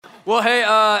Well,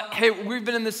 hey, we've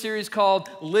been in this series called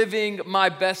Living My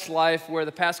Best Life, where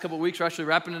the past couple of weeks, we're actually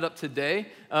wrapping it up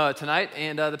tonight,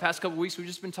 and the past couple of weeks, we've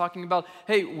just been talking about,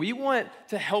 hey, we want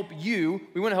to help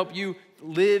you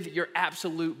live your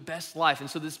absolute best life. And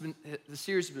so the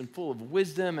series has been full of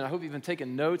wisdom, and I hope you've been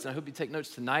taking notes, and I hope you take notes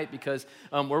tonight, because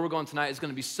where we're going tonight is going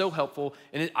to be so helpful,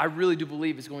 and I really do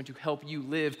believe it's going to help you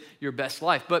live your best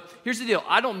life. But here's the deal.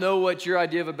 I don't know what your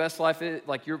idea of a best life is,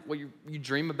 like what you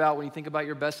dream about when you think about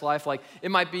your best life. Like, it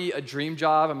might be a dream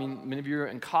job. I mean, many of you are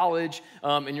in college,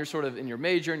 and you're sort of in your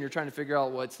major, and you're trying to figure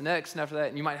out what's next, and after that,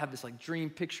 and you might have this like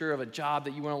dream picture of a job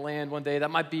that you want to land one day.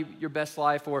 That might be your best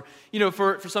life. Or,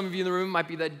 for some of you in the room, it might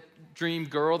be that dream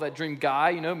girl, that dream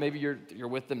guy. Maybe you're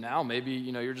with them now. Maybe,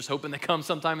 you're just hoping they come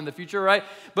sometime in the future, right?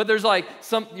 But there's like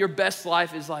your best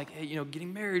life is like, hey,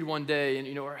 getting married one day,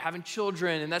 and, or having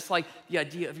children, and that's like the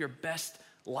idea of your best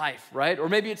life, right? Or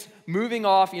maybe it's moving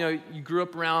off. You grew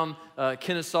up around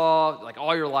Kennesaw like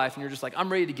all your life, and you're just like,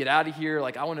 I'm ready to get out of here.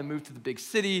 Like, I want to move to the big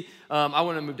city. I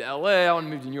want to move to LA. I want to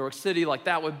move to New York City. Like,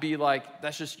 that would be like,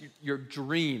 that's just your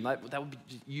dream. That would be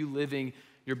you living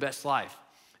your best life.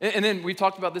 And then we've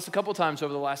talked about this a couple times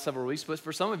over the last several weeks, but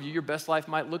for some of you, your best life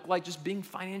might look like just being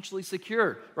financially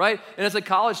secure, right? And as a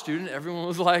college student, everyone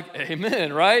was like,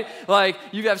 amen, right? Like,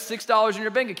 you have $6 in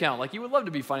your bank account. Like, you would love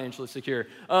to be financially secure.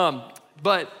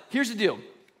 But here's the deal.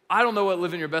 I don't know what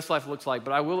living your best life looks like,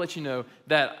 but I will let you know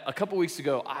that a couple weeks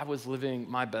ago, I was living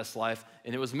my best life,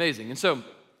 and it was amazing. And so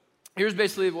here's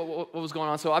basically what was going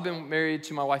on. So I've been married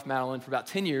to my wife, Madeline, for about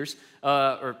 10 years,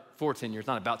 or for 10 years,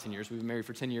 not about 10 years. We've been married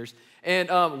for 10 years.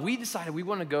 And we decided we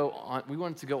wanted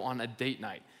to go on a date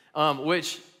night,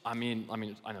 which, I mean,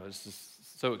 I know it's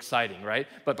just so exciting, right?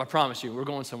 But I promise you, we're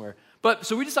going somewhere. But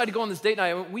so we decided to go on this date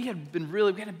night. We hadn't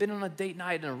been on a date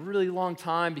night in a really long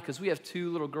time, because we have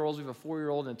two little girls. We have a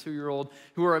 4-year-old and a 2-year-old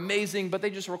who are amazing, but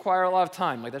they just require a lot of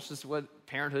time. Like, that's just what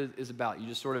parenthood is about. You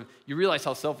just you realize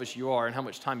how selfish you are and how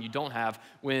much time you don't have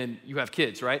when you have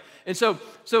kids, right? And so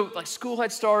like, school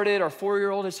had started. Our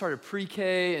 4-year-old had started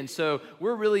pre-K, and so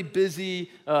we're really busy.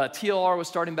 TLR was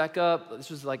starting back up. This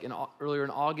was like earlier in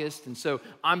August, and so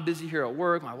I'm busy here at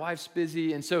work. My wife's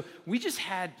busy, and so we just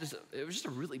it was just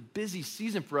a really busy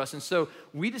season for us. And so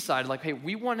we decided, like, hey,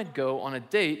 we want to go on a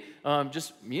date,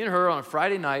 just me and her on a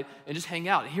Friday night, and just hang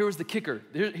out. And here was the kicker.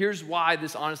 Here's why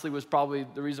this honestly was probably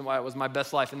the reason why it was my best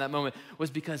life in that moment,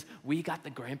 was because we got the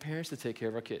grandparents to take care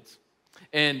of our kids.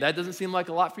 And that doesn't seem like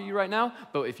a lot for you right now,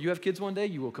 but if you have kids one day,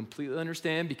 you will completely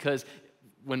understand, because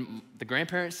when the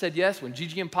grandparents said yes, when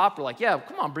Gigi and Pop were like, yeah,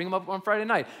 come on, bring them up on Friday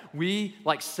night, we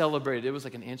like celebrated. It was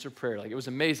like an answered prayer. Like, it was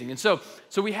amazing. And so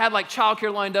we had like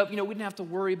childcare lined up. We didn't have to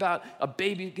worry about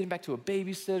getting back to a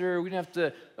babysitter. We didn't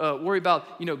have to worry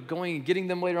about, going and getting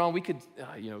them later on. We could,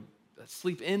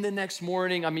 sleep in the next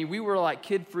morning. I mean, we were like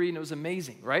kid-free, and it was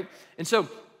amazing, right? And so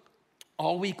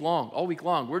all week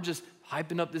long, we're just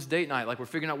hyping up this date night. Like, we're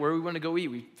figuring out where we want to go eat.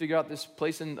 We figured out this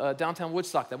place in downtown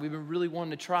Woodstock that we've been really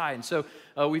wanting to try. And so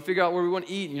we figure out where we want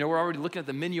to eat. And, we're already looking at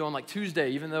the menu on like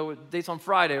Tuesday, even though the date's on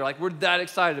Friday. Like, we're that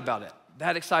excited about it,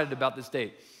 that excited about this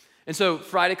date. And so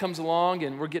Friday comes along,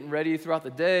 and we're getting ready throughout the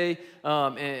day,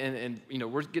 and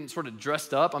we're getting sort of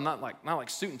dressed up. I'm not like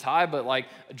suit and tie, but like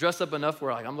dressed up enough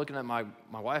where like I'm looking at my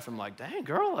wife. I'm like, dang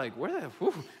girl, like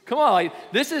come on, like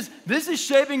this is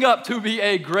shaping up to be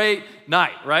a great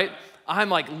night, right? I'm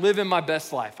like living my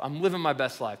best life. I'm living my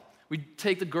best life. We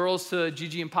take the girls to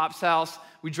Gigi and Pop's house.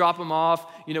 We drop them off.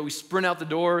 We sprint out the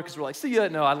door because we're like, see ya.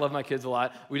 No, I love my kids a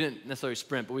lot. We didn't necessarily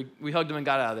sprint, but we hugged them and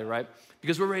got out of there, right?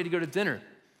 Because we're ready to go to dinner.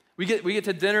 We get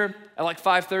to dinner at like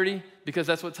 5:30, because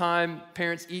that's what time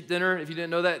parents eat dinner. If you didn't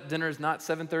know that, dinner is not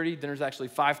 7:30. Dinner is actually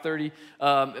 5:30,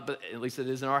 but at least it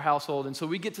is in our household. And so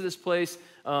we get to this place.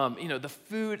 The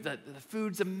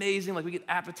food's amazing. Like, we get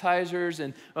appetizers,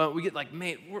 and we get like,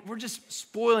 we're just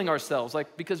spoiling ourselves,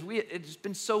 like, because it's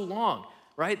been so long,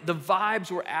 right? The vibes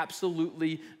were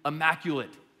absolutely immaculate.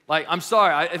 Like, I'm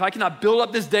sorry, if I cannot build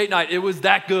up this date night, it was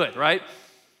that good, right?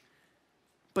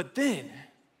 But then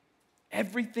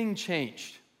everything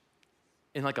changed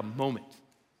in like a moment.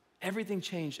 Everything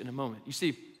changed in a moment. You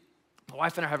see, my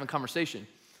wife and I are having a conversation.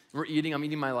 I'm eating I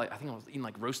think I was eating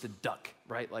like roasted duck,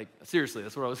 right? Like, seriously,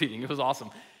 that's what I was eating. It was awesome.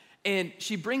 And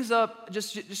she brings up,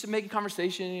 just to make a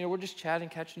conversation, we're just chatting,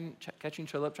 catching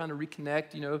each other up, trying to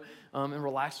reconnect, and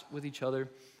relax with each other.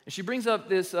 And she brings up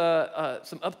this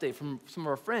some update from some of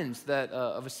our friends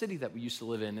of a city that we used to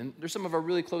live in. And they're some of our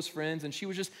really close friends, and she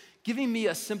was just giving me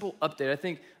a simple update. I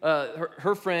think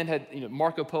her friend had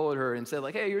Marco Polo'd her and said,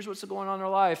 like, hey, here's what's going on in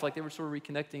our life. Like, they were sort of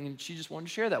reconnecting, and she just wanted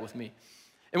to share that with me.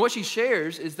 And what she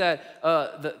shares is that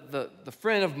the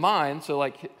friend of mine, so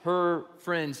like her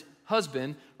friend's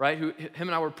husband, right, him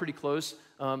and I were pretty close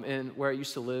in where I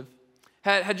used to live,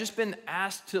 had just been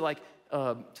asked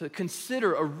to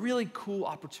consider a really cool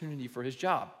opportunity for his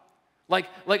job. Like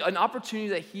an opportunity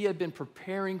that he had been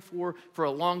preparing for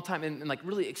a long time and like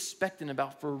really expecting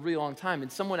about for a really long time.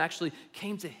 And someone actually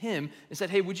came to him and said,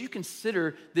 hey, would you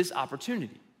consider this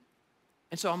opportunity?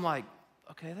 And so I'm like,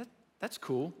 okay, that's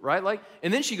cool, right?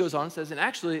 And then she goes on and says, and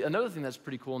actually another thing that's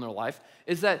pretty cool in their life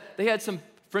is that they had some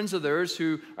friends of theirs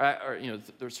who are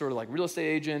they're sort of like real estate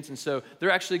agents, and so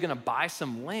they're actually going to buy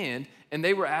some land, and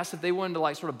they were asked if they wanted to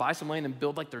like sort of buy some land and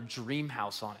build like their dream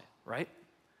house on it, right?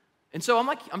 And so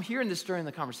I'm hearing this during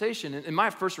the conversation, and my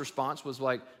first response was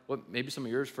like, what maybe some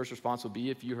of yours first response would be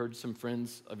if you heard some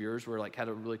friends of yours were like had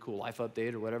a really cool life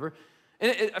update or whatever.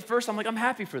 And at first I'm like, I'm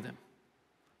happy for them.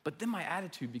 But then my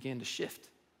attitude began to shift.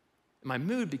 And my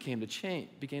mood began to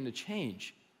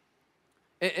change.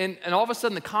 And all of a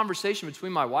sudden the conversation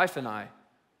between my wife and I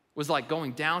was like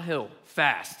going downhill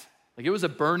fast. Like it was a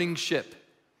burning ship.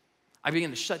 I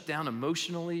began to shut down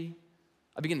emotionally.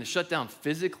 I begin to shut down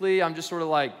physically. I'm just sort of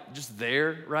like just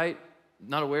there, right?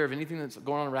 Not aware of anything that's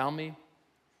going on around me.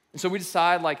 And so we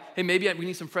decide like, hey, maybe we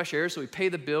need some fresh air. So we pay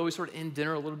the bill. We sort of end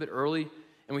dinner a little bit early.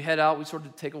 And we head out. We sort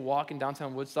of take a walk in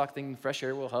downtown Woodstock thinking fresh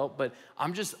air will help. But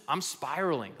I'm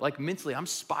spiraling. Like mentally, I'm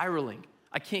spiraling.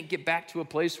 I can't get back to a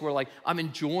place where like I'm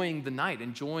enjoying the night,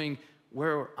 enjoying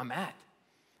where I'm at.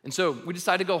 And so we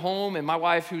decide to go home, and my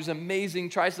wife, who's amazing,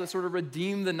 tries to sort of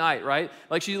redeem the night, right?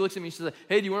 Like she looks at me and she says,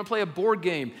 hey, do you want to play a board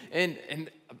game? And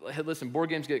hey, listen, board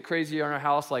games get crazy in our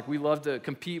house. Like we love to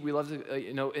compete. We love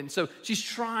to, and so she's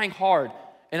trying hard.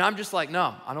 And I'm just like,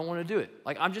 no, I don't want to do it.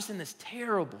 Like I'm just in this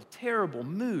terrible, terrible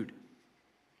mood.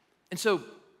 And so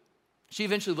she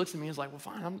eventually looks at me and is like, well,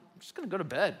 fine, I'm just going to go to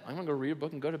bed. I'm going to go read a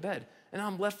book and go to bed. And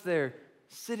I'm left there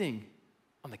sitting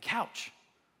on the couch,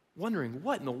 wondering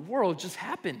what in the world just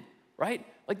happened, right?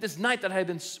 Like this night that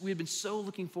we had been so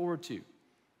looking forward to,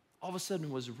 all of a sudden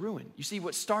was ruined. You see,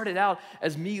 what started out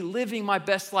as me living my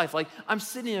best life, like I'm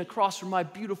sitting across from my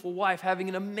beautiful wife, having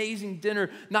an amazing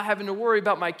dinner, not having to worry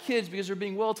about my kids because they're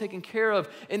being well taken care of,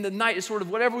 and the night is sort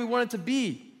of whatever we want it to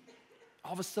be.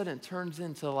 All of a sudden it turns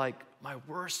into like my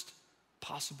worst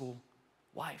possible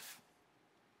life.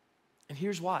 And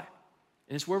here's why.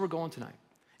 And it's where we're going tonight.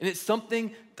 And it's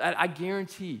something that I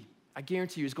guarantee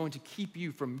you is going to keep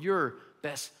you from your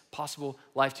best possible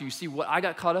life too. You see, what I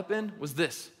got caught up in was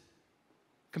this,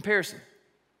 comparison.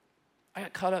 I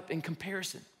got caught up in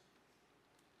comparison.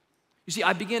 You see,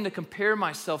 I began to compare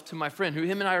myself to my friend, who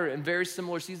him and I are in very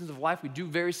similar seasons of life. We do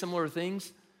very similar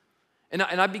things. And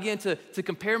I began to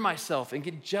compare myself and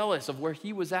get jealous of where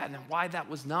he was at and why that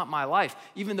was not my life,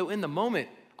 even though in the moment,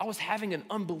 I was having an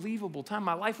unbelievable time.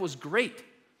 My life was great.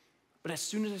 But as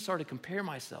soon as I started to compare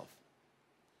myself,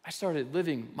 I started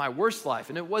living my worst life,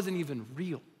 and it wasn't even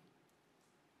real.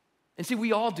 And see,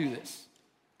 we all do this.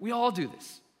 We all do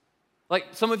this. Like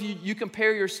some of you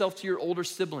compare yourself to your older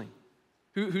sibling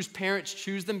whose parents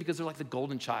choose them because they're like the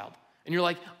golden child. And you're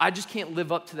like, I just can't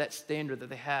live up to that standard that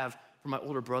they have for my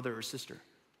older brother or sister.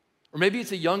 Or maybe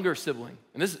it's a younger sibling.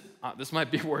 And this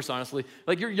might be worse, honestly.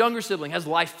 Like your younger sibling has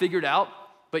life figured out,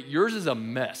 but yours is a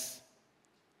mess.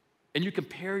 And you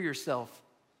compare yourself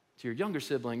to your younger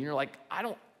sibling, and you're like,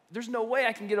 there's no way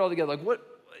I can get it all together. Like what?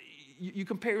 You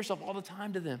compare yourself all the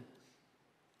time to them.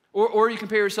 Or you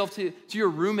compare yourself to your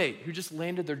roommate who just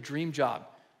landed their dream job.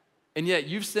 And yet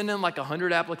you've sent in like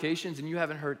 100 applications and you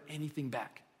haven't heard anything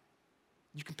back.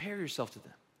 You compare yourself to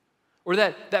them. Or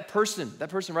that person,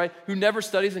 right, who never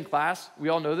studies in class. We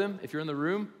all know them. If you're in the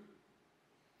room,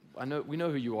 we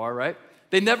know who you are, right?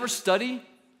 They never study,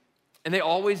 and they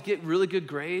always get really good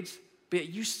grades, but yet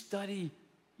you study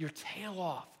your tail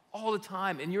off all the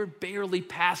time, and you're barely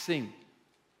passing.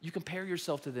 You compare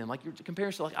yourself to them. Like you're comparing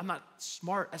yourself, like I'm not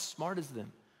as smart as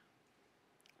them.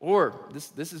 Or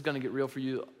this is going to get real for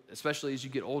you, especially as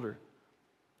you get older.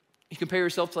 You compare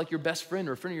yourself to like your best friend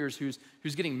or a friend of yours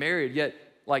who's getting married, yet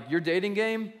like your dating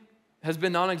game has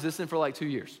been non-existent for like 2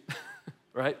 years,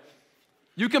 right?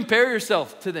 You compare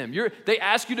yourself to them. They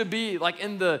ask you to be like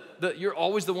in you're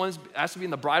always the ones asked to be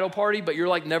in the bridal party, but you're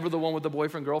like never the one with the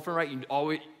boyfriend, girlfriend,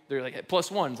 right? They're like, hey,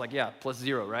 +1. It's like, yeah,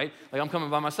 +0, right? Like I'm coming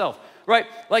by myself, right?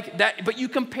 Like that, but you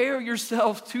compare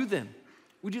yourself to them.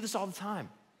 We do this all the time.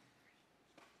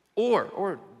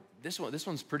 Or this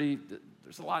one's pretty,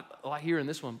 there's a lot here in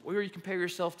this one. Or you compare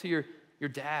yourself to your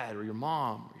dad or your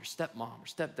mom or your stepmom or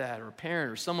stepdad or a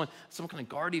parent or some kind of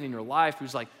guardian in your life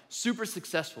who's like super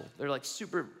successful. They're like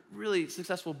super, really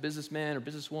successful businessman or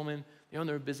businesswoman. They own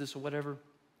their business or whatever.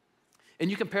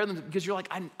 And you compare them because you're like,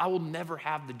 I will never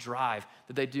have the drive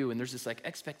that they do. And there's this like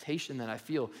expectation that I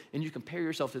feel. And you compare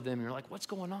yourself to them and you're like, what's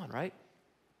going on, right?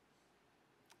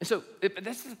 And so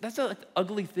that's an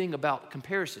ugly thing about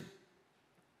comparison.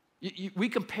 We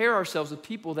compare ourselves with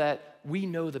people that we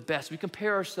know the best. We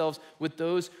compare ourselves with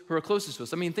those who are closest to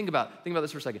us. I mean, think about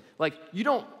this for a second. Like, you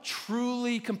don't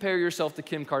truly compare yourself to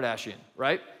Kim Kardashian,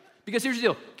 right? Because here's the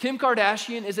deal. Kim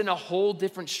Kardashian is in a whole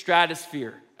different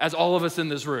stratosphere as all of us in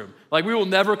this room. Like, we will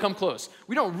never come close.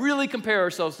 We don't really compare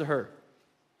ourselves to her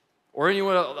or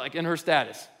anyone like in her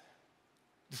status.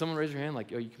 Did someone raise their hand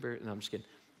like, oh, you compare it? No, I'm just kidding.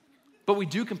 But we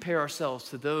do compare ourselves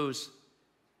to those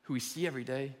who we see every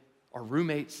day, our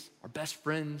roommates, our best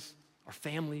friends, our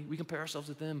family. We compare ourselves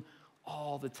with them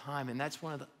all the time. And that's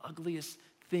one of the ugliest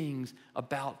things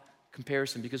about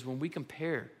comparison, because when we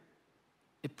compare,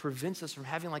 it prevents us from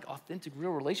having like authentic,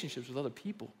 real relationships with other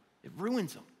people. It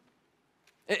ruins them.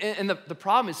 And the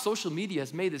problem is social media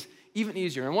has made this even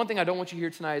easier. And one thing I don't want you to hear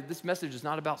tonight, this message is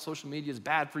not about social media is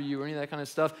bad for you or any of that kind of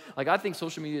stuff. Like, I think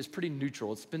social media is pretty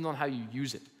neutral. It depends on how you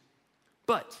use it.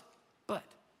 But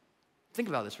think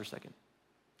about this for a second.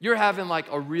 You're having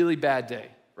like a really bad day,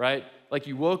 right? Like,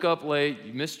 you woke up late,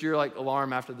 you missed your like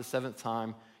alarm after the 7th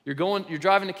time. You're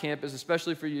driving to campus,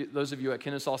 especially for you, those of you at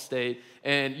Kennesaw State,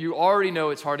 and you already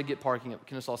know it's hard to get parking at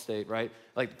Kennesaw State, right?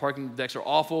 Like, the parking decks are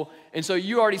awful. And so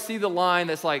you already see the line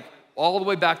that's like all the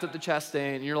way backed up to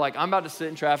Chastain, and you're like, I'm about to sit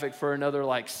in traffic for another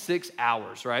like 6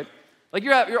 hours, right? Like,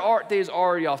 your day is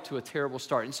already off to a terrible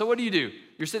start. And so what do?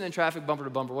 You're sitting in traffic bumper to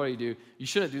bumper. What do? You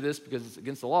shouldn't do this because it's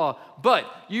against the law. But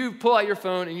you pull out your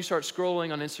phone and you start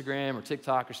scrolling on Instagram or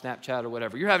TikTok or Snapchat or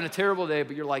whatever. You're having a terrible day,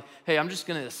 but you're like, hey, I'm just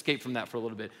going to escape from that for a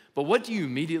little bit. But what do you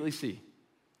immediately see?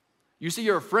 You see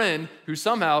your friend who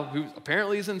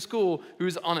apparently is in school,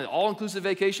 who's on an all-inclusive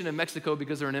vacation in Mexico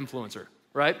because they're an influencer,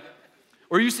 right?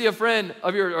 Or you see a friend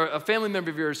of yours or a family member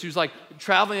of yours who's like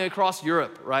traveling across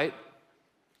Europe, right?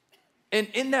 And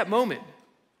in that moment,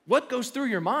 what goes through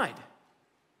your mind?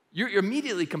 You're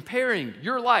immediately comparing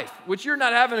your life, which you're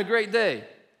not having a great day,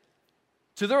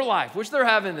 to their life, which they're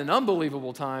having an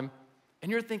unbelievable time.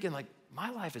 And you're thinking, like, my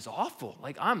life is awful.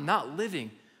 Like, I'm not living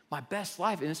my best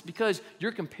life. And it's because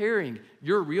you're comparing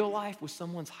your real life with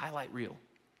someone's highlight reel.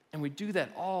 And we do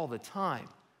that all the time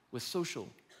with social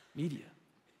media.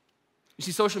 You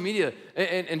see, social media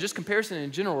and just comparison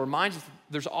in general reminds us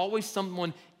there's always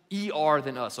someone ER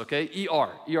than us, okay?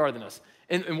 ER than us.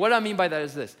 And what I mean by that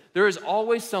is this. There is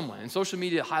always someone, and social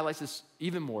media highlights this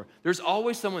even more, there's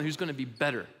always someone who's going to be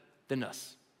better than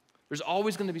us. There's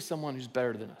always going to be someone who's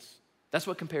better than us. That's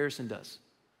what comparison does.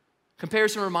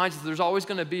 Comparison reminds us there's always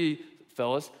going to be,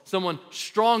 fellas, someone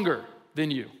stronger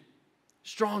than you,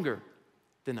 stronger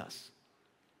than us.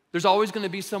 There's always going to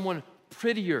be someone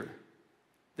prettier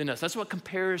than us. That's what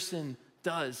comparison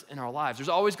does in our lives. There's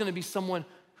always going to be someone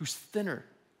who's thinner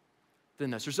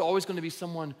than us. There's always going to be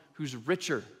someone who's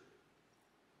richer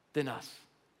than us.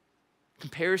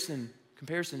 Comparison.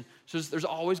 So there's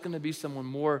always going to be someone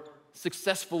more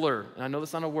successfuler. And I know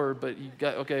that's not a word, but you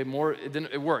got, okay, more, it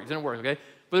didn't work, okay?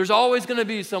 But there's always going to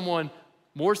be someone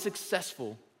more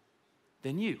successful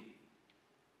than you.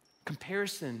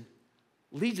 Comparison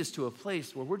leads us to a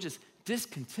place where we're just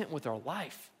discontent with our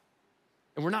life.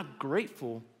 And we're not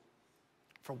grateful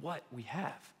for what we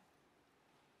have.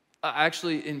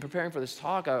 Actually, in preparing for this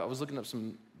talk, I was looking up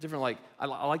some different, I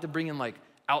like to bring in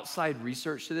outside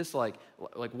research to this, what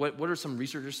are some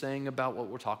researchers saying about what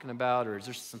we're talking about, or is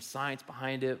there some science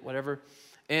behind it, whatever.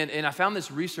 And I found this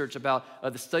research about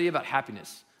the study about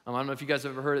happiness. I don't know if you guys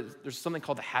have ever heard it. There's something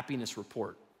called the happiness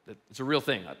report. It's a real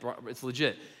thing. It's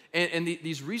legit. And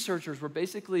these researchers were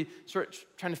basically sort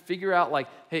of trying to figure out,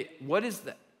 hey, what is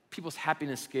people's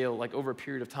happiness scale over a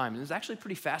period of time? And it's actually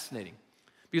pretty fascinating.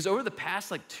 Because over the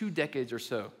past 2 decades or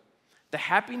so, the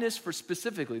happiness for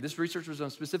specifically, this research was done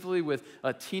specifically with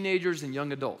teenagers and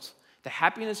young adults. The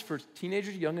happiness for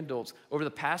teenagers and young adults over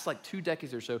the past 2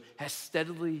 decades or so has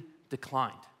steadily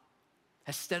declined.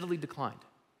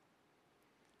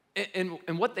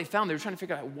 And what they found, they were trying to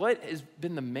figure out what has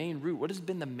been the main root, what has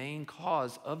been the main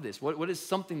cause of this, what is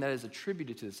something that is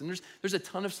attributed to this. And there's a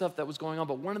ton of stuff that was going on,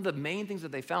 but one of the main things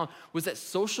that they found was that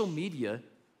social media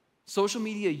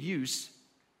use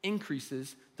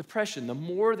increases depression. The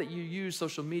more that you use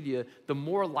social media, the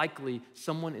more likely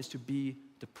someone is to be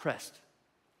depressed.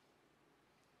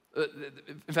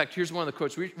 In fact, here's one of the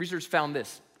quotes. Researchers found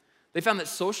this. They found that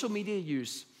social media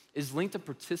use is linked to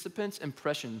participants'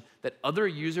 impression that other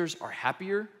users are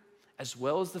happier, as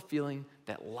well as the feeling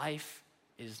that life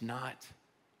is not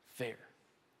fair.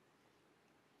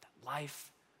 That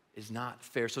life is not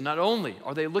fair. So not only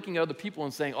are they looking at other people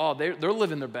and saying, oh, they're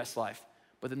living their best life,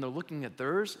 but then they're looking at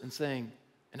theirs and saying,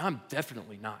 and I'm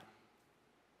definitely not.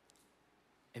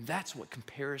 And that's what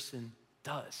comparison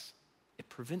does. It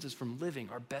prevents us from living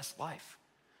our best life.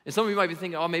 And some of you might be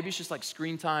thinking, oh, maybe it's just like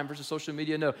screen time versus social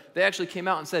media. No, they actually came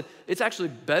out and said it's actually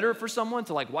better for someone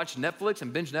to like watch Netflix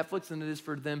and binge Netflix than it is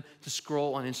for them to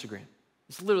scroll on Instagram.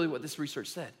 It's literally what this research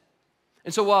said.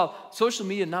 And so while social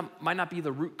media might not be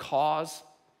the root cause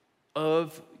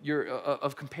of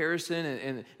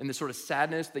comparison and the sort of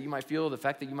sadness that you might feel, the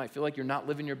fact that you might feel like you're not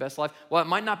living your best life, while it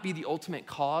might not be the ultimate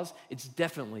cause, it's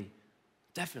definitely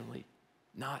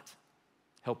not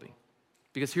helping.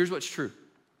 Because here's what's true.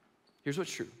 Here's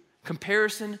what's true.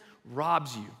 Comparison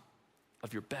robs you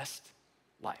of your best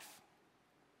life.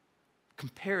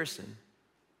 Comparison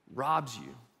robs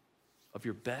you of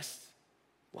your best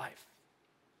life.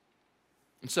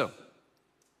 And so,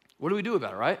 what do we do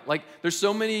about it, right? Like, there's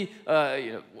so many,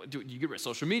 do you get rid of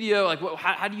social media? Like,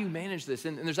 how do you manage this?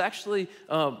 And there's actually,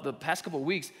 the past couple of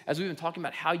weeks, as we've been talking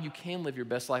about how you can live your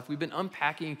best life, we've been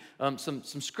unpacking some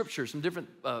scriptures, some different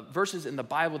verses in the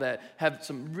Bible that have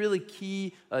some really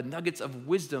key nuggets of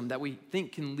wisdom that we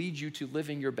think can lead you to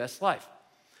living your best life.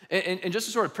 And just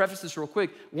to sort of preface this real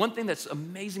quick, one thing that's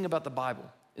amazing about the Bible,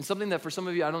 and something that for some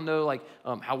of you, I don't know like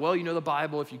how well you know the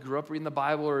Bible, if you grew up reading the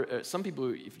Bible, or some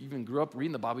people, if you even grew up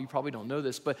reading the Bible, you probably don't know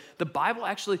this, but the Bible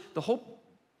actually, the whole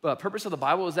purpose of the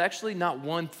Bible is actually not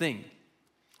one thing.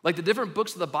 Like the different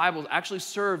books of the Bible actually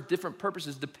serve different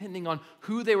purposes depending on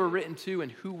who they were written to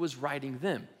and who was writing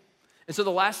them. And so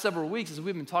the last several weeks, as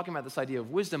we've been talking about this idea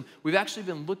of wisdom, we've actually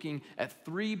been looking at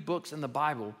 3 books in the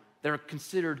Bible that are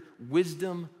considered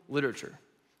wisdom literature.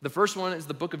 The first one is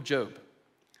the book of Job.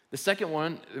 The second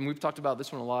one, and we've talked about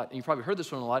this one a lot, and you've probably heard this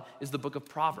one a lot, is the book of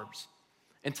Proverbs.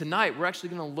 And tonight, we're actually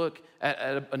going to look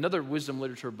at another wisdom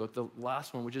literature book, the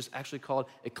last one, which is actually called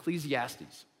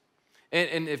Ecclesiastes.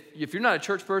 And if you're not a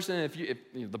church person, if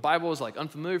the Bible is like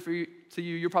unfamiliar to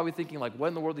you, you're probably thinking like, what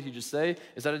in the world did he just say?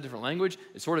 Is that a different language?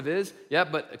 It sort of is. Yeah,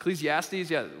 but Ecclesiastes,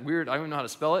 yeah, weird. I don't even know how to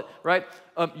spell it, right?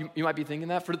 You might be thinking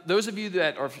that. For those of you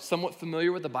that are somewhat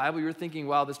familiar with the Bible, you're thinking,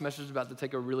 wow, this message is about to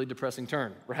take a really depressing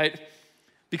turn, right?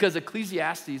 Because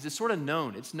Ecclesiastes is sort of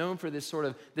known. It's known for the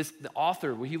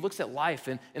author where he looks at life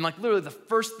and like literally the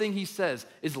first thing he says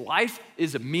is life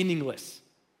is meaningless.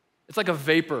 It's like a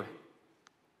vapor.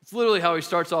 It's literally how he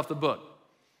starts off the book.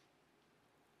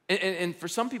 And for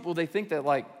some people, they think that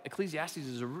like Ecclesiastes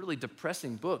is a really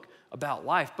depressing book about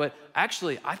life, but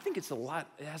actually I think it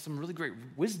has some really great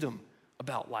wisdom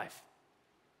about life.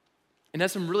 And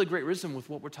has some really great wisdom with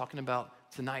what we're talking about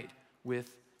tonight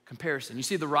with comparison. You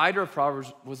see, the writer of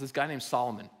Proverbs was this guy named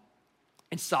Solomon.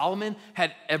 And Solomon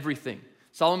had everything.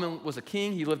 Solomon was a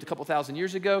king. He lived a couple thousand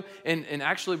years ago. And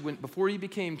actually, before he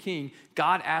became king,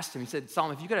 God asked him, he said,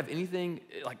 Solomon, if you could have anything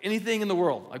in the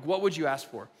world, like what would you ask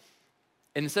for?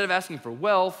 And instead of asking for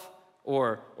wealth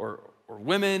or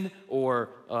women or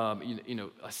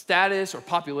a status or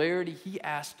popularity, he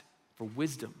asked for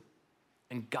wisdom.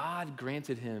 And God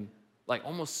granted him like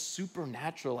almost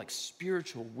supernatural, like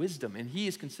spiritual wisdom. And he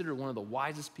is considered one of the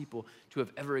wisest people to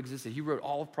have ever existed. He wrote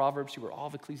all of Proverbs, he wrote all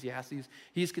of Ecclesiastes.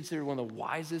 He is considered one of the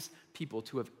wisest people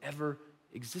to have ever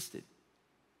existed.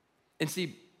 And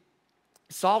see,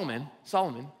 Solomon,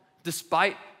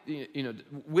 despite,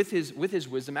 with his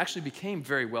wisdom, actually became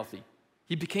very wealthy.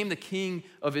 He became the king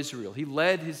of Israel. He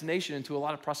led his nation into a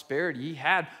lot of prosperity. He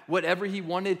had whatever he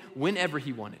wanted, whenever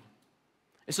he wanted.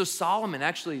 And so Solomon,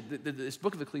 actually, this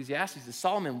book of Ecclesiastes is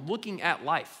Solomon looking at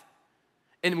life.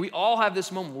 And we all have this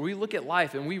moment where we look at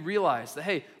life and we realize that,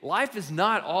 hey, life is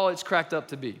not all it's cracked up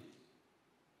to be.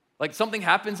 Like something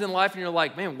happens in life and you're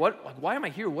like, man, why am I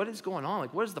here? What is going on?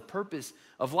 Like, what is the purpose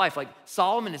of life? Like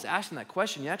Solomon is asking that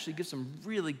question. He actually gives some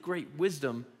really great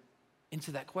wisdom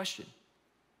into that question.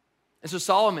 And so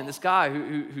Solomon, this guy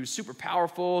who's super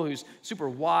powerful, who's super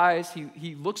wise,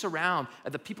 he looks around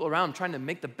at the people around him trying to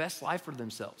make the best life for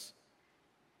themselves.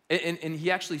 And he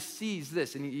actually sees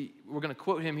this, and we're going to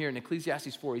quote him here in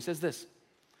Ecclesiastes 4. He says this.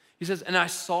 He says, and I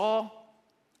saw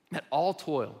that all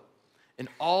toil and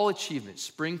all achievement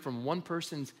spring from one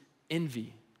person's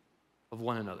envy of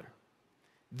one another.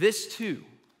 This too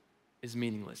is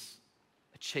meaningless,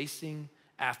 a chasing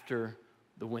after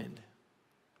the wind.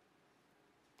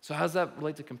 So how does that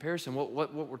relate to comparison?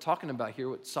 What we're talking about here,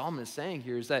 what Solomon is saying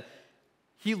here is that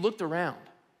he looked around.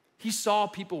 He saw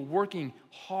people working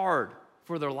hard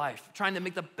for their life, trying to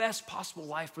make the best possible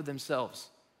life for themselves,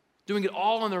 doing it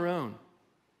all on their own.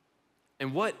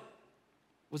 And what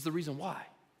was the reason why?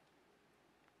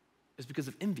 It's because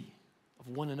of envy of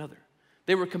one another.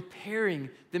 They were comparing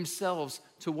themselves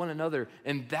to one another,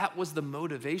 and that was the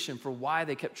motivation for why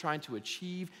they kept trying to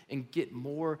achieve and get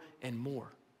more and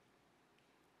more.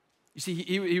 You see,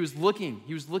 he was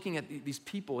looking at these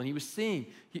people, and he was seeing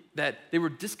that they were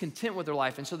discontent with their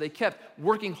life, and so they kept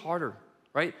working harder,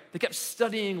 right? They kept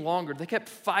studying longer. They kept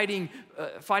fighting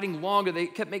longer. They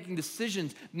kept making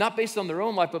decisions, not based on their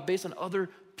own life, but based on other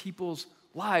people's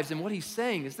lives. And what he's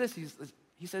saying is this.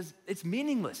 He says, it's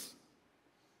meaningless.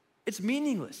 It's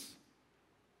meaningless.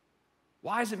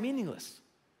 Why is it meaningless?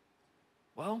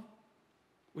 Well,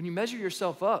 when you measure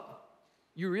yourself up,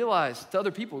 you realize to other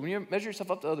people, when you measure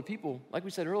yourself up to other people, like we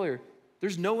said earlier,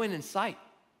 there's no end in sight.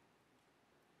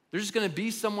 There's just going to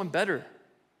be someone better.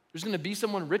 There's going to be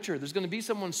someone richer. There's going to be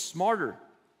someone smarter.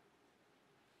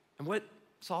 And what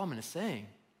Solomon is saying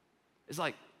is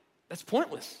like, that's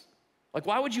pointless. Like,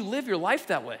 why would you live your life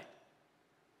that way?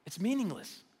 It's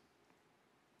meaningless.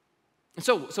 And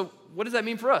so what does that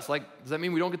mean for us? Like, does that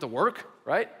mean we don't get to work,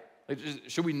 right? Like,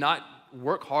 should we not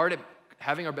work hard at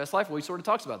having our best life? Well, he sort of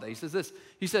talks about that. He says this.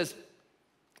 He says,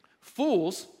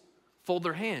 fools fold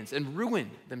their hands and ruin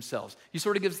themselves. He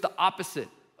sort of gives the opposite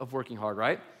of working hard,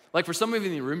 right? Like for some of you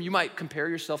in the room, you might compare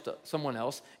yourself to someone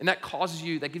else, and that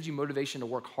gives you motivation to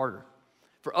work harder.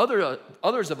 For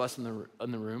others of us in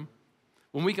the room,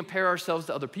 when we compare ourselves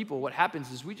to other people, what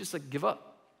happens is we just like give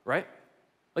up, right?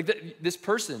 Like this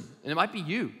person, and it might be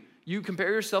you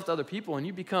compare yourself to other people and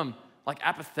you become like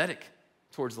apathetic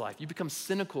towards life. You become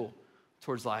cynical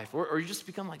towards life, or you just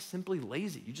become like simply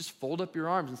lazy. You just fold up your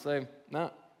arms and say, no,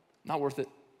 not worth it.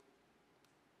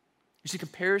 You see,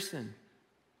 comparison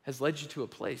has led you to a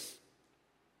place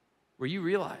where you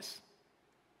realize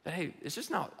that, hey,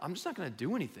 I'm just not going to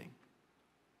do anything.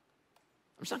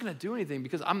 I'm just not going to do anything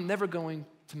because I'm never going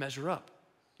to measure up.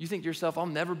 You think to yourself, I'll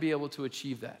never be able to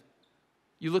achieve that.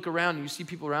 You look around and you see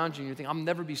people around you and you think, I'll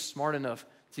never be smart enough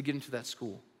to get into that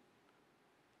school.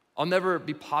 I'll never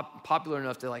be popular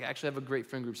enough to like actually have a great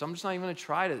friend group, so I'm just not even going to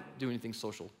try to do anything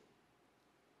social,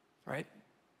 right?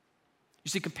 You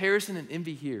see, comparison and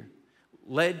envy here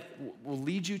will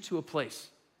lead you to a place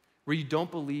where you don't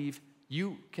believe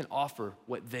you can offer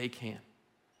what they can.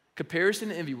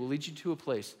 Comparison and envy will lead you to a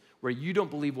place where you don't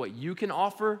believe what you can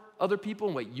offer other people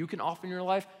and what you can offer in your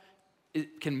life,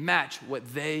 it can match what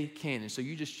they can. And so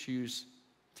you just choose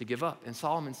to give up. And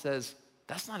Solomon says,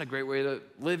 that's not a great way to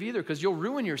live either, because you'll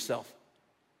ruin yourself.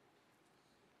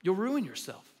 You'll ruin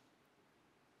yourself.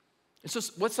 And so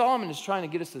what Solomon is trying to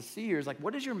get us to see here is like,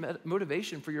 what is your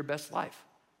motivation for your best life?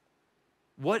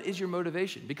 What is your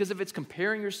motivation? Because if it's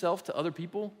comparing yourself to other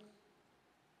people,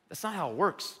 that's not how it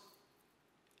works.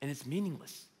 And it's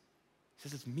meaningless. He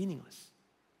says it's meaningless.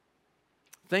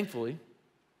 Thankfully,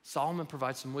 Solomon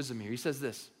provides some wisdom here. He says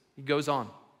this. He goes on.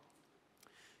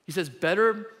 He says,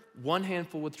 better one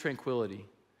handful with tranquility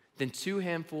than two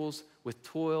handfuls with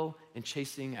toil and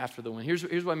chasing after the wind.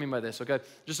 Here's what I mean by this, okay?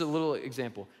 Just a little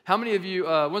example. How many of you,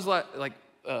 how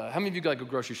many of you go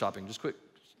grocery shopping? Just quick,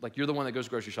 like you're the one that goes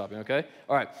grocery shopping, okay?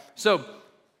 All right, so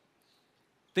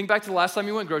think back to the last time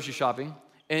you went grocery shopping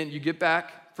and you get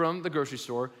back from the grocery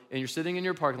store and you're sitting in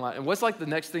your parking lot, and what's like the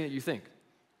next thing that you think?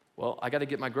 Well, I got to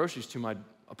get my groceries to my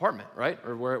apartment, right?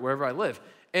 Or wherever I live.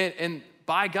 And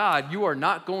by God, you are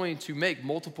not going to make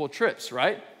multiple trips,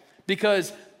 right?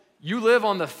 Because you live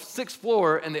on the 6th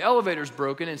floor and the elevator's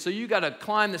broken, and so you got to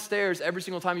climb the stairs every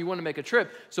single time you want to make a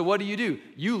trip. So what do?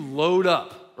 You load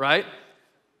up, right?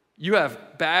 You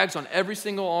have bags on every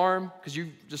single arm because you're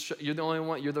the only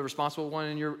one, you're the responsible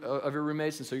one of your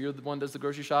roommates, and so you're the one that does the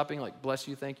grocery shopping. Like, bless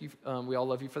you, thank you. We all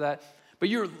love you for that. But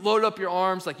you load up your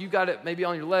arms, like you got it maybe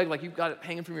on your leg, like you've got it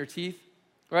hanging from your teeth,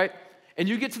 right? And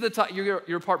you get to the top,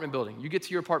 your apartment building. You get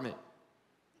to your apartment.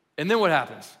 And then what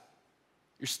happens?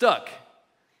 You're stuck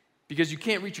because you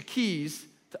can't reach your keys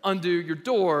to undo your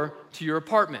door to your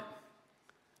apartment.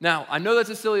 Now, I know that's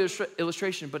a silly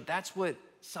illustration, but that's what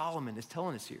Solomon is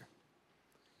telling us here.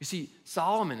 You see,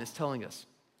 Solomon is telling us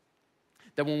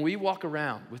that when we walk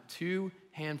around with two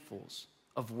handfuls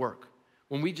of work,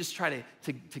 when we just try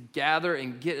to gather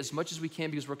and get as much as we can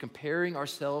because we're comparing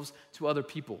ourselves to other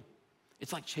people,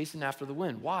 it's like chasing after the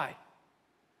wind. Why?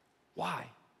 Why?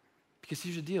 Because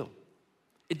here's the deal.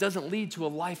 It doesn't lead to a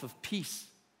life of peace.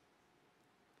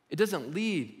 It doesn't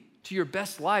lead to your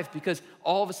best life because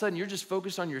all of a sudden you're just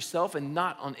focused on yourself and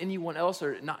not on anyone else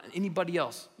or not anybody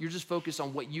else. You're just focused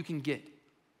on what you can get.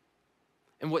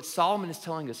 And what Solomon is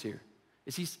telling us here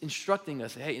is he's instructing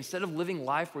us, hey, instead of living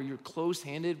life where you're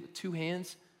closed-handed with two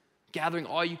hands, gathering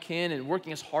all you can and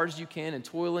working as hard as you can and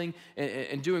toiling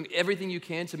and doing everything you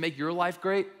can to make your life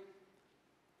great,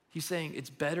 he's saying it's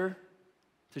better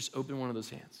to just open one of those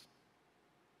hands.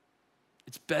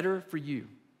 It's better for you.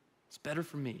 It's better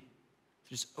for me to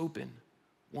just open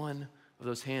one of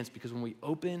those hands, because when we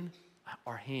open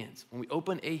our hands, when we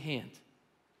open a hand,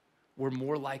 we're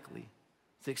more likely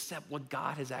to accept what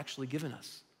God has actually given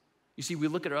us. You see, we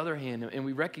look at our other hand and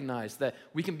we recognize that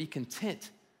we can be content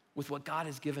with what God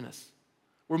has given us.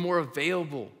 We're more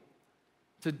available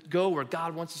to go where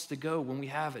God wants us to go when we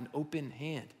have an open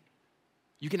hand.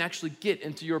 You can actually get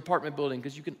into your apartment building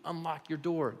because you can unlock your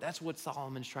door. That's what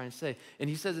Solomon's trying to say. And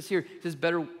he says this here. He says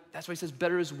better, that's why he says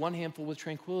better is one handful with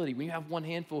tranquility. When you have one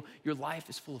handful, your life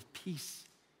is full of peace.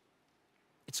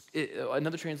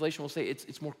 Another translation will say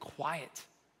it's more quiet.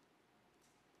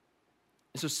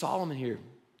 And so Solomon here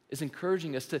is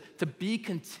encouraging us to be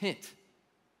content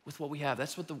with what we have.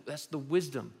 That's the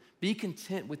wisdom. Be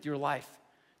content with your life.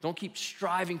 Don't keep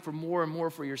striving for more and more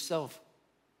for yourself.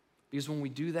 Because when we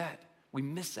do that, we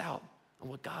miss out on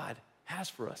what God has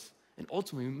for us. And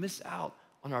ultimately, we miss out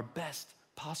on our best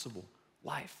possible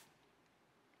life.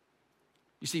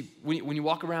 You see, when you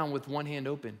walk around with one hand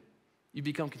open, you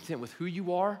become content with who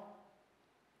you are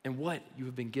and what you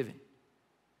have been given.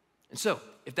 And so,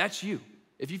 if that's you,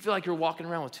 if you feel like you're walking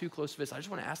around with two closed fists, I just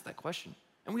want to ask that question.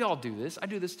 And we all do this. I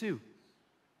do this too.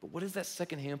 But what is that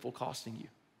second handful costing you?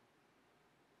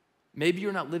 Maybe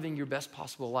you're not living your best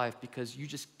possible life because you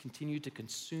just continue to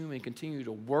consume and continue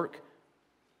to work,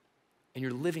 and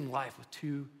you're living life with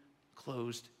two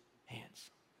closed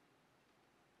hands.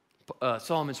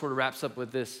 Solomon sort of wraps up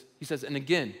with this. He says, and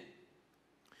again,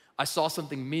 I saw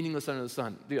something meaningless under the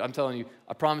sun. Dude, I'm telling you,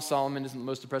 I promise Solomon isn't the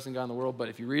most depressing guy in the world, but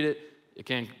if you read it, it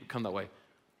can come that way.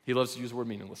 He loves to use the word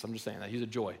meaningless. I'm just saying that. He's a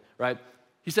joy, right?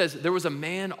 He says, there was a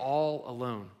man all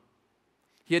alone.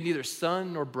 He had neither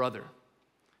son nor brother.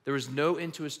 There was no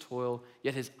end to his toil,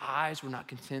 yet his eyes were not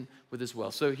content with his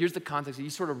wealth. So here's the context.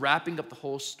 He's sort of wrapping up the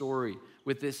whole story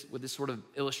with this sort of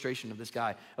illustration of this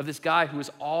guy who was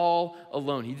all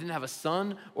alone. He didn't have a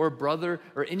son or a brother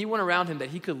or anyone around him that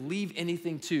he could leave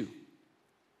anything to.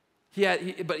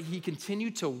 But he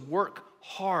continued to work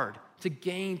hard to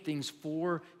gain things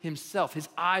for himself. His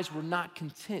eyes were not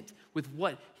content with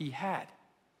what he had.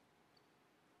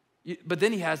 But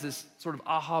then he has this sort of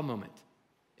aha moment.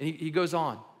 And he goes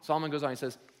on. Solomon goes on. He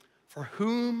says, for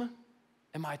whom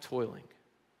am I toiling?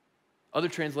 Other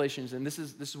translations, and this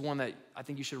is one that I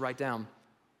think you should write down.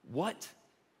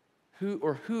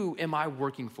 Who am I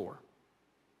working for?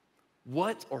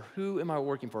 What or who am I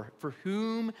working for? For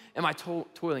whom am I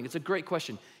toiling? It's a great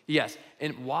question. Yes.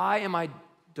 And why am I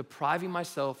depriving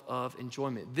myself of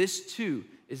enjoyment? This too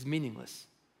is meaningless.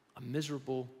 A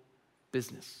miserable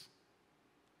business.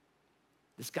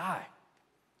 This guy,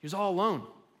 he was all alone.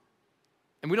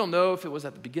 And we don't know if it was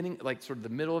at the beginning, like sort of the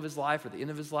middle of his life or the end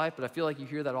of his life, but I feel like you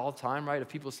hear that all the time, right? Of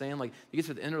people saying like, they get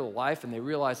to the end of their life and they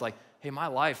realize like, hey, my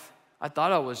life, I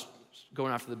thought I was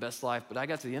going after the best life, but I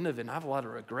got to the end of it and I have a lot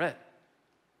of regret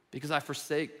because I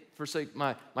forsake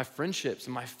my friendships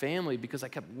and my family because I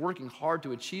kept working hard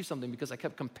to achieve something, because I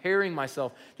kept comparing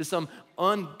myself to some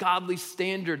ungodly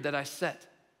standard that I set.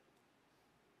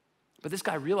 But this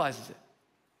guy realizes it.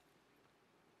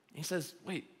 He says,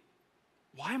 wait,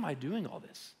 why am I doing all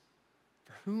this?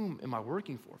 For whom am I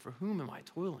working for? For whom am I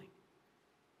toiling?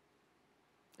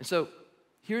 And so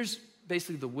here's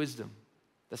basically the wisdom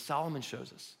that Solomon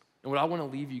shows us. And what I want to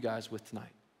leave you guys with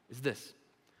tonight is this.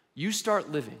 You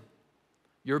start living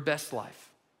your best life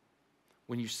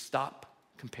when you stop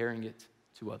comparing it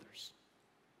to others.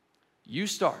 You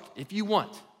start, if you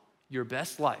want your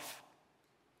best life,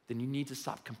 then you need to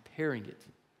stop comparing it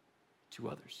to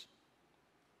others.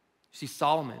 You see,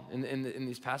 Solomon in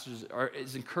these passages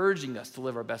is encouraging us to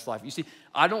live our best life. You see,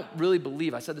 I don't really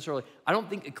believe, I said this earlier, I don't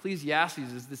think Ecclesiastes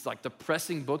is this like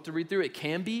depressing book to read through. It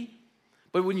can be,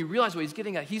 but when you realize what he's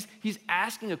getting at, he's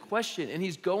asking a question and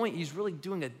he's really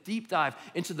doing a deep dive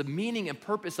into the meaning and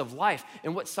purpose of life.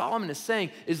 And what Solomon is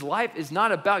saying is life is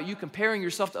not about you comparing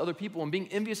yourself to other people and being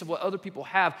envious of what other people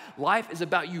have. Life is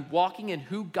about you walking in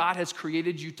who God has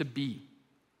created you to be.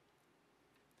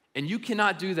 And you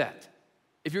cannot do that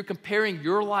if you're comparing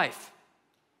your life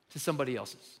to somebody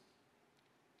else's.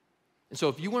 And so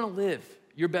if you want to live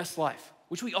your best life,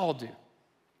 which we all do,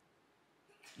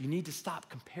 you need to stop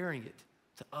comparing it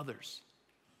to others,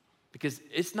 because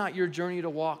it's not your journey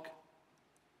to walk.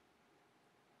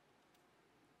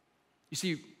 You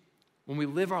see, when we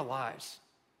live our lives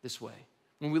this way,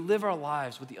 when we live our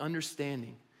lives with the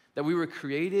understanding that we were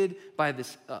created by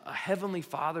this a heavenly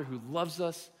Father who loves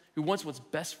us, who wants what's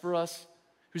best for us,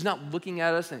 who's not looking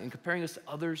at us and comparing us to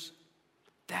others,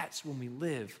 that's when we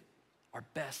live our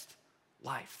best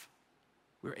life.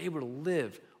 We're able to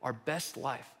live our best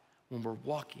life when we're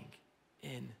walking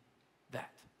in that.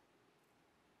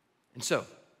 And so,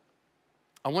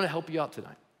 I want to help you out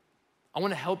tonight. I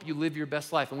want to help you live your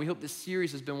best life, and we hope this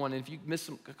series has been one. And if you missed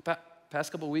some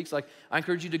past couple of weeks, like I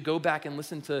encourage you to go back and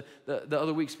listen to the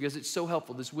other weeks because it's so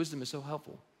helpful. This wisdom is so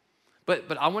helpful.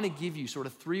 But I want to give you sort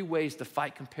of 3 ways to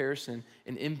fight comparison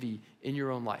and envy in your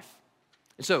own life.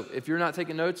 And so if you're not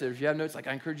taking notes, or if you have notes, like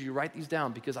I encourage you to write these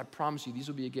down because I promise you these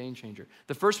will be a game changer.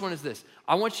 The first one is this.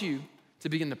 I want you to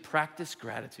begin to practice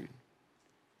gratitude.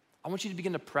 I want you to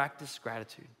begin to practice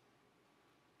gratitude.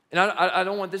 And I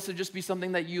don't want this to just be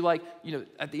something that you like,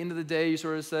 at the end of the day, you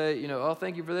sort of say, oh,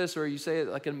 thank you for this, or you say it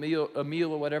like a meal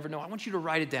or whatever. No, I want you to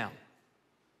write it down.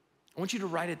 I want you to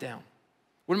write it down.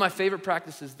 One of my favorite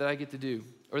practices that I get to do,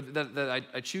 or that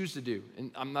I choose to do,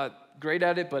 and I'm not great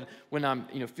at it, but when I'm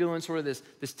feeling sort of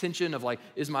this tension of like,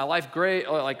 is my life great,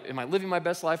 or like, am I living my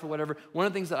best life or whatever, one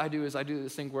of the things that I do is I do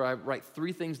this thing where I write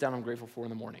 3 things down I'm grateful for in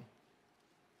the morning.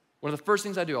 One of the first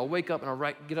things I do, I'll wake up and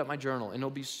I'll get out my journal, and it'll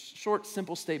be short,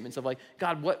 simple statements of like,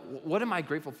 God, what am I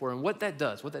grateful for? And what that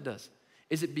does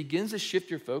is it begins to shift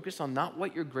your focus on not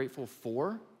what you're grateful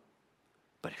for,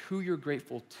 but who you're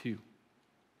grateful to.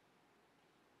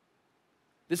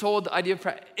 This whole idea of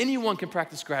anyone can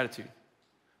practice gratitude,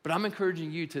 but I'm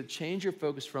encouraging you to change your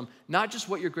focus from not just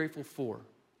what you're grateful for,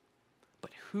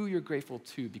 but who you're grateful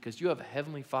to, because you have a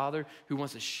heavenly Father who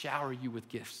wants to shower you with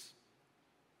gifts.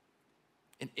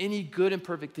 And any good and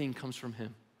perfect thing comes from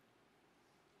him.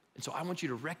 And so I want you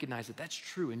to recognize that that's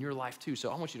true in your life too.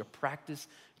 So I want you to practice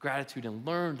gratitude and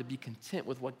learn to be content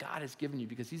with what God has given you,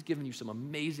 because he's given you some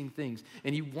amazing things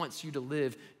and he wants you to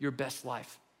live your best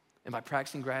life. And by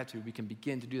practicing gratitude, we can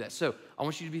begin to do that. So I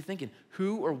want you to be thinking,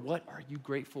 who or what are you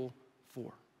grateful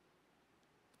for?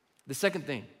 The second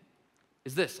thing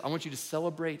is this. I want you to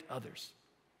celebrate others.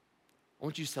 I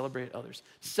want you to celebrate others.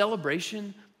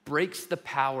 Celebration breaks the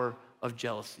power of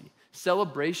jealousy.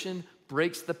 Celebration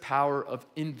breaks the power of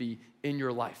envy in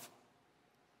your life.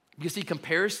 You see,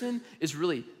 comparison is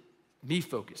really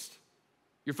me-focused.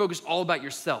 You're focused all about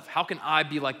yourself. How can I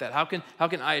be like that? How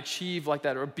can I achieve like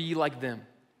that or be like them?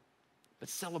 But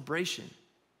celebration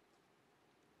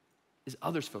is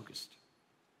others-focused.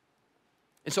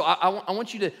 And so I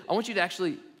want you to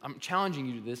actually, I'm challenging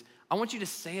you to this, I want you to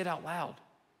say it out loud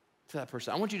to that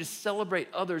person. I want you to celebrate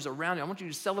others around you. I want you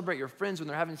to celebrate your friends when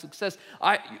they're having success.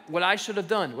 What I should have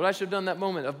done that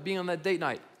moment of being on that date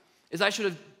night, is I should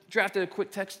have drafted a quick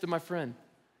text to my friend.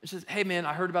 It says, hey man,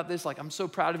 I heard about this. Like, I'm so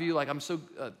proud of you. Like, I'm so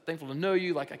thankful to know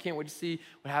you. Like, I can't wait to see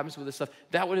what happens with this stuff.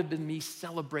 That would have been me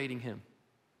celebrating him.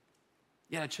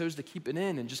 Yet I chose to keep it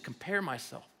in and just compare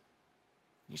myself.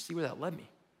 You see where that led me.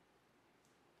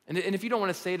 And if you don't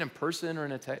want to say it in person or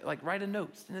in a text, like write a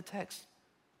note in a text.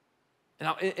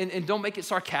 And don't make it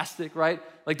sarcastic, right?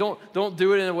 Like don't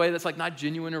do it in a way that's like not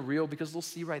genuine or real, because they'll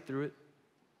see right through it.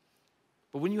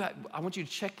 But I want you to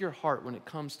check your heart when it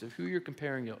comes to who you're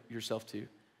comparing yourself to.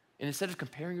 And instead of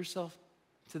comparing yourself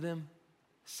to them,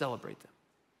 celebrate them.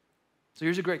 So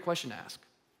here's a great question to ask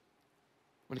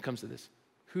when it comes to this.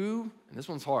 Who, and this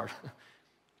one's hard,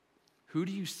 who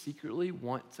do you secretly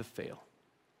want to fail?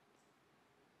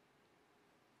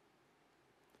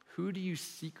 Who do you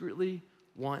secretly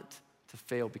want to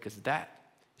fail? Because that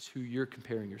is who you're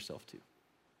comparing yourself to.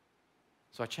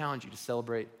 So I challenge you to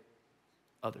celebrate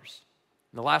others.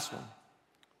 And the last one,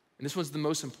 and this one's the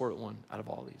most important one out of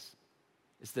all these,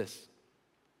 is this.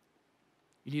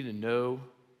 You need to know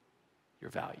your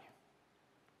value.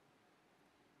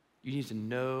 You need to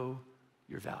know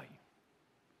your value.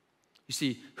 You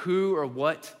see, who or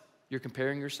what you're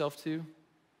comparing yourself to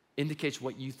indicates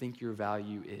what you think your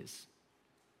value is.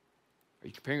 Are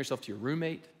you comparing yourself to your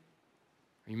roommate?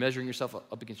 Are you measuring yourself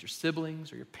up against your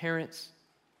siblings or your parents?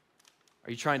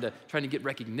 Are you trying to get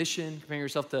recognition, comparing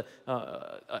yourself to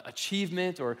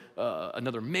achievement or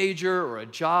another major or a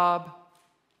job?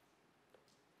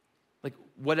 Like,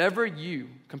 whatever you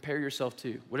compare yourself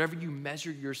to, whatever you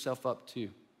measure yourself up to,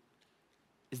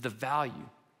 is the value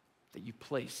that you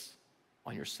place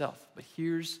on yourself. But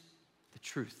here's the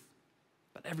truth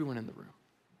about everyone in the room.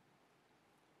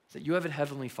 Is that you have a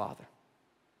heavenly Father.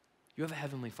 You have a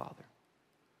heavenly Father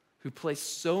who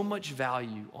placed so much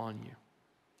value on you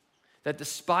that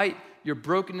despite your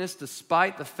brokenness,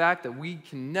 despite the fact that we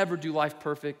can never do life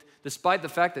perfect, despite the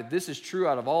fact that this is true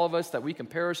out of all of us, that we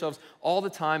compare ourselves all the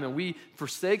time and we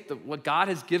forsake what God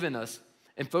has given us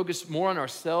and focus more on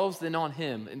ourselves than on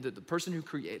him and the person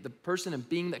and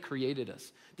being that created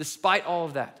us. Despite all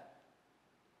of that,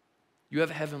 you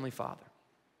have a heavenly Father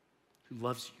who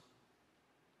loves you,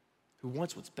 who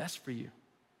wants what's best for you,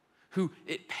 who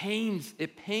it pains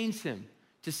him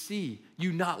to see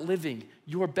you not living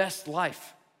your best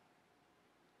life.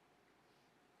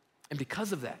 And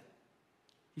because of that,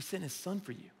 he sent his son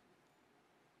for you.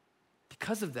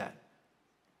 Because of that,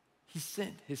 he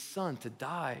sent his son to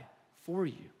die for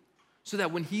you so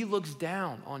that when he looks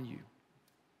down on you,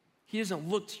 he doesn't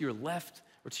look to your left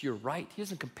or to your right. He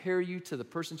doesn't compare you to the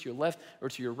person to your left or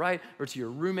to your right or to your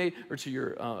roommate or to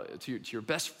your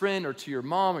best friend or to your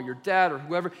mom or your dad or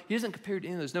whoever. He doesn't compare you to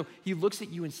any of those. No, he looks at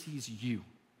you and sees you.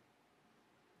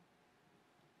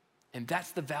 And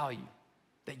that's the value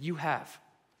that you have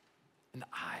in the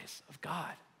eyes of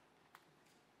God.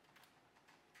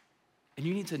 And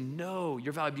you need to know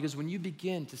your value, because when you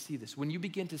begin to see this, when you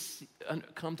begin to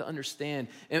come to understand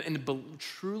and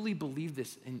truly believe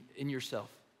this in yourself,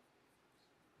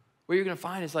 what you're going to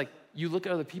find is like you look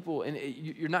at other people and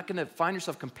you're not going to find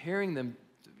yourself comparing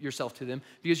yourself to them,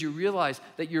 because you realize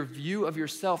that your view of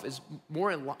yourself is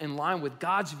more in line with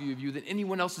God's view of you than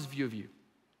anyone else's view of you,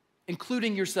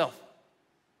 including yourself.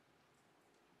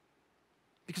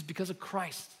 Because of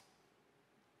Christ,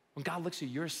 when God looks at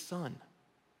you, you're a son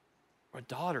or a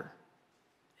daughter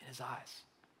in his eyes.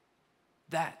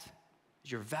 That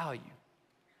is your value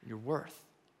and your worth.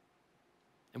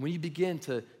 And when you begin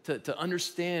to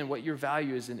understand what your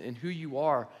value is and who you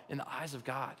are in the eyes of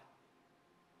God,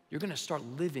 you're going to start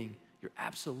living your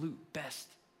absolute best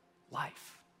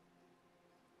life.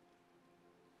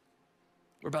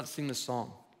 We're about to sing this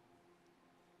song.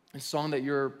 A song that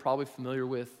you're probably familiar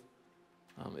with.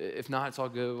 If not, it's all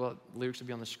good. Well, the lyrics will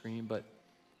be on the screen. But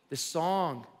this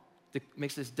song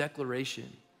makes this declaration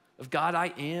of, God, I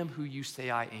am who you say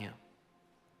I am.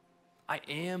 I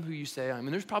am who you say I am.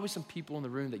 And there's probably some people in the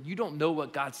room that you don't know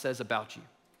what God says about you.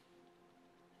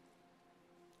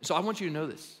 So I want you to know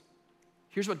this.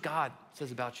 Here's what God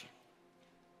says about you.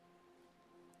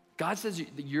 God says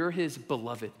that you're his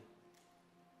beloved,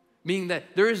 meaning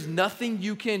that there is nothing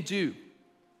you can do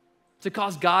to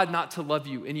cause God not to love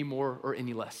you any more or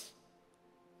any less.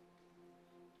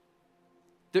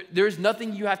 There's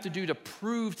nothing you have to do to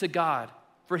prove to God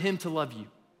for him to love you.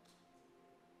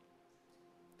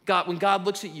 When God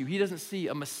looks at you, he doesn't see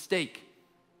a mistake.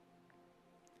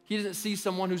 He doesn't see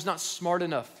someone who's not smart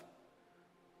enough.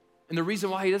 And the reason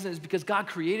why he doesn't is because God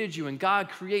created you, and God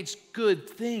creates good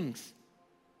things.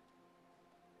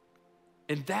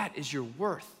 And that is your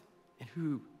worth and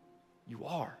who you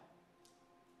are.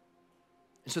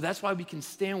 And so that's why we can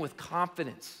stand with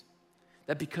confidence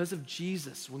that because of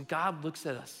Jesus, when God looks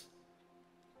at us,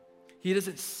 he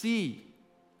doesn't see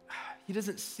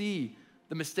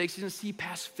the mistakes. He doesn't see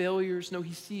past failures. No,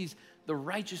 he sees the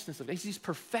righteousness of it. He sees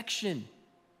perfection.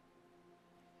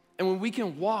 And when we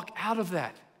can walk out of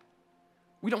that,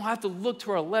 we don't have to look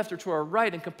to our left or to our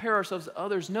right and compare ourselves to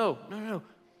others. No.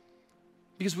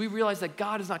 Because we realize that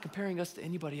God is not comparing us to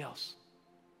anybody else.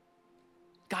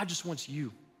 God just wants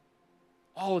you.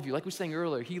 All of you, like we sang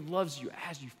earlier, he loves you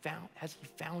as he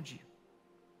found you.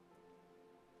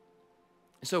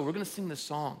 And so we're going to sing this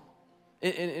song.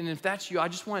 And if that's you,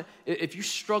 if you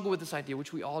struggle with this idea,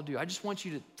 which we all do, I just want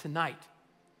you to, tonight,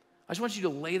 I just want you to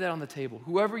lay that on the table.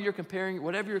 Whatever you're comparing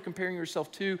yourself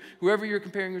to,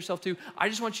 I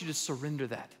just want you to surrender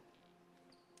that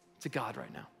to God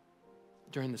right now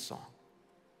during this song.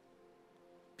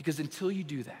 Because until you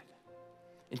do that,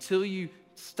 until you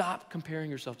stop comparing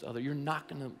yourself to others, you're not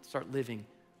going to start living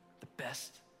the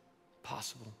best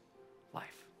possible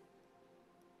life.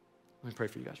 Let me pray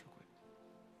for you guys real quick.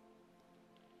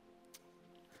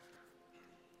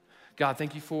 God,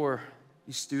 thank you for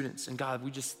these students. And God,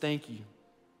 we just thank you.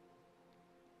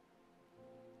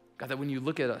 God, that when you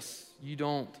look at us, you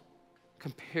don't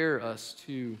compare us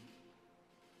to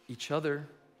each other.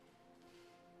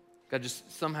 God,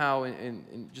 just somehow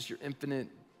in just your infinite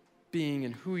being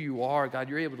and who you are, God,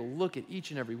 you're able to look at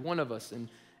each and every one of us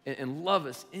and love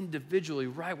us individually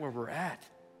right where we're at.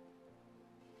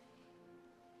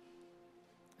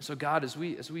 So God, as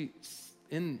we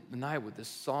end the night with this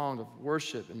song of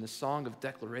worship and this song of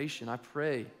declaration, I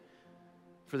pray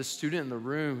for the student in the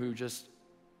room who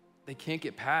they can't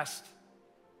get past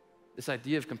this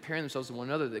idea of comparing themselves to one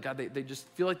another, that God, they just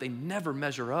feel like they never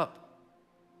measure up.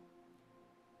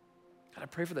 God, I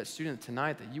pray for that student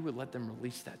tonight that you would let them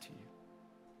release that to you,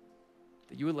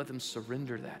 that you would let them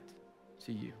surrender that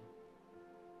to you.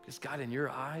 Because God, in your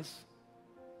eyes,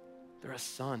 they're a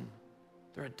son,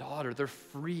 they're a daughter, they're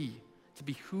free to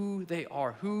be who they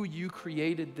are, who you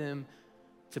created them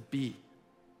to be.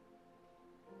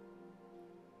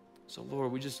 So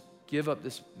Lord, we just give up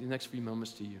the next few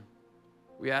moments to you.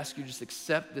 We ask you just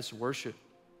accept this worship.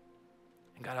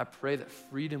 And God, I pray that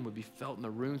freedom would be felt in the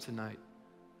room tonight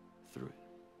through it.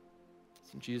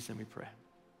 It's in Jesus' name we pray.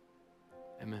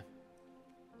 Amen.